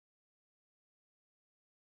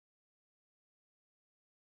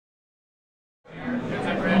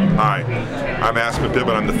Hi, I'm Aspen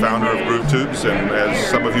Pittman. I'm the founder of Groove Tubes, and as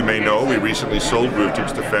some of you may know, we recently sold Groove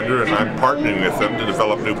Tubes to Fender, and I'm partnering with them to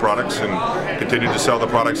develop new products and continue to sell the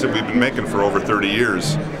products that we've been making for over 30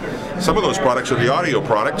 years. Some of those products are the audio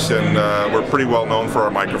products, and we're pretty well known for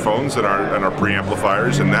our microphones and our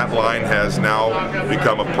preamplifiers, and that line has now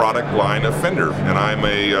become a product line of Fender, and I'm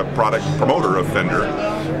a product promoter of Fender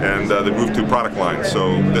and the Groove Tube product line.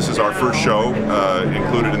 So this is our first show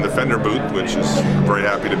included in the Fender booth, which is very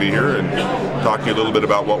happy to be here and talk to you a little bit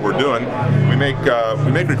about what we're doing. We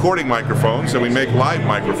make recording microphones and we make live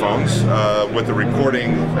microphones with the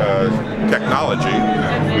recording technology.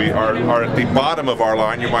 We are at the bottom of our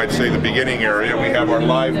line, you might say the beginning area. We have our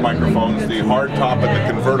live microphones, the hard top and the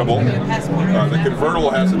convertible. The convertible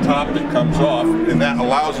has a top that comes off, and that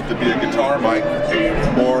allows it to be a guitar mic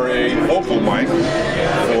or a vocal mic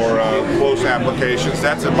for close applications.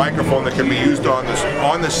 That's a microphone that can be used on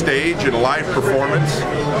the stage in live performance.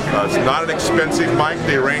 It's not an expensive mic.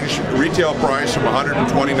 They range retail price from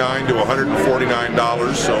 $129 to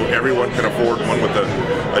 $149, so everyone can afford one with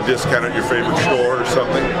a discount at your favorite store or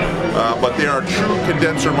something. But they are a true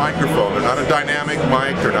condenser microphone. They're not a dynamic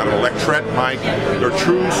mic, they're not an electret mic, they're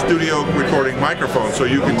true studio recording microphones, so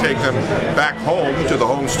you can take them back home to the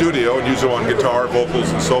home studio and use them on guitar,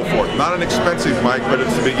 vocals, and so forth. Not an expensive mic, but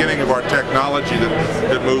it's the beginning of our technology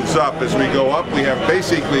that moves up. As we go up, we have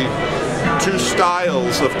basically two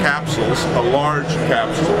styles of capsules. A large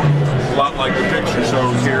capsule, a lot like the picture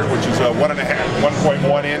shows here, which is a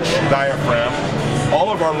 1.1 inch diaphragm. All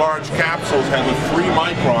of our large capsules have a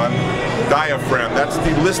 3-micron diaphragm. That's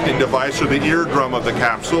the listening device or the eardrum of the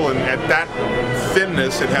capsule, and at that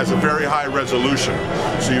thinness it has a very high resolution,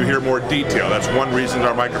 so you hear more detail. That's one reason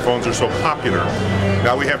our microphones are so popular.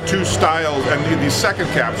 Now we have two styles, and the second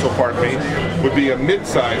capsule, pardon me, would be a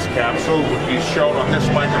mid-size capsule, would be shown on this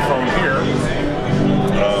microphone here.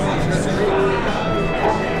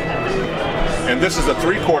 And this is a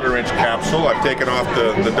 3/4 inch capsule. I've taken off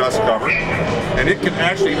the dust cover, and it can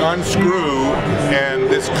actually unscrew, and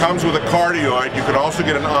this comes with a cardioid. You could also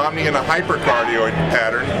get an omni and a hypercardioid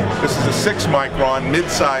pattern. This is a 6-micron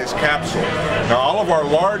mid-size capsule. Now all of our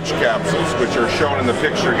large capsules, which are shown in the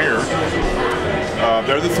picture here,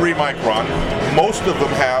 they're the 3-micron. Most of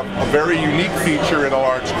them have a very unique feature in a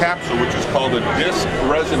large capsule, which is called a disc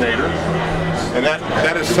resonator. And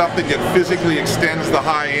that is something that physically extends the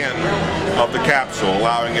high end of the capsule,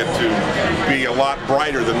 allowing it to be a lot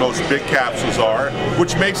brighter than most big capsules are,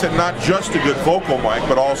 which makes it not just a good vocal mic,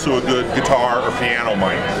 but also a good guitar or piano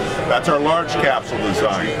mic. That's our large capsule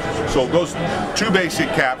design. So those two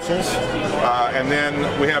basic capsules, and then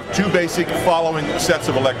we have two basic following sets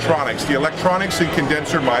of electronics. The electronics in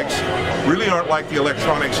condenser mics really aren't like the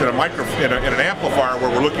electronics in an amplifier, where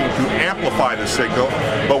we're looking to amplify the signal,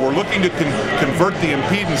 but we're looking to convert the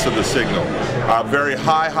impedance of the signal. Very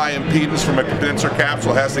high impedance from a condenser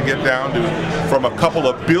capsule has to get down to from a couple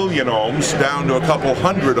of billion ohms down to a couple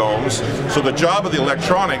hundred ohms. So the job of the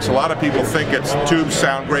electronics, a lot of people think it's tubes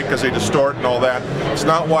sound great because they distort and all that. It's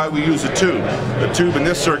not why we use a tube. The tube in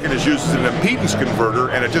this circuit is used as an impedance converter,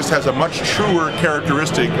 and it just has a much truer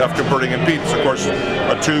characteristic of converting impedance. Of course,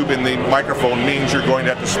 a tube in the microphone means you're going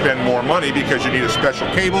to have to spend more money because you need a special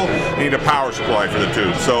cable, you need a power supply for the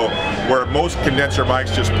tube. So where most condenser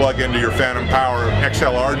mics just plug into your Phantom Power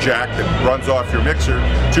XLR jack that runs off your mixer,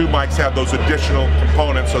 tube mics have those additional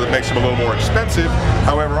components, so that makes them a little more expensive.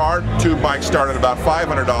 However, our tube mics start at about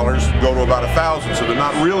 $500, go to about $1,000, so they're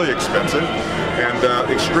not really expensive,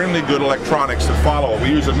 and extremely good electronics to follow. We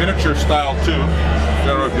use a miniature style tube. I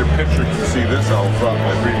don't know if your picture can see this. I'll drop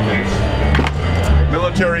my briefcase.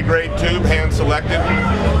 Military grade tube, hand selected,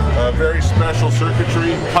 very special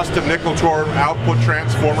circuitry, custom nickel core output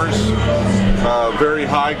transformers, very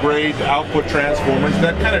high grade output transformers.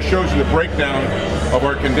 That kind of shows you the breakdown of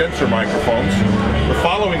our condenser microphones. The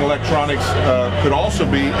following electronics could also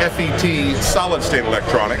be FET solid state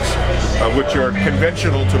electronics, which are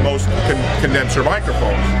conventional to most condenser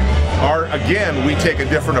microphones. Again, we take a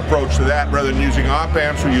different approach to that. Rather than using op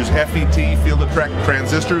amps, we use FET, field effect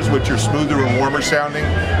transistors, which are smoother and warmer sounding.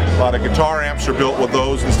 A lot of guitar amps are built with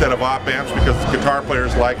those instead of op amps because guitar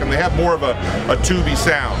players like them. They have more of a tubey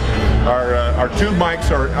sound. Our tube mics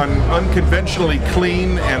are unconventionally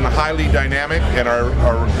clean and highly dynamic, and our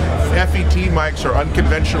FET mics are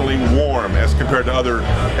unconventionally warm as compared to other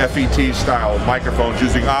FET style microphones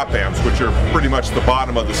using op amps, which are pretty much the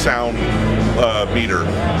bottom of the sound meter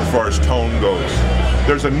as far as tone goes.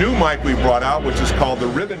 There's a new mic we brought out, which is called the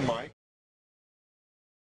ribbon mic.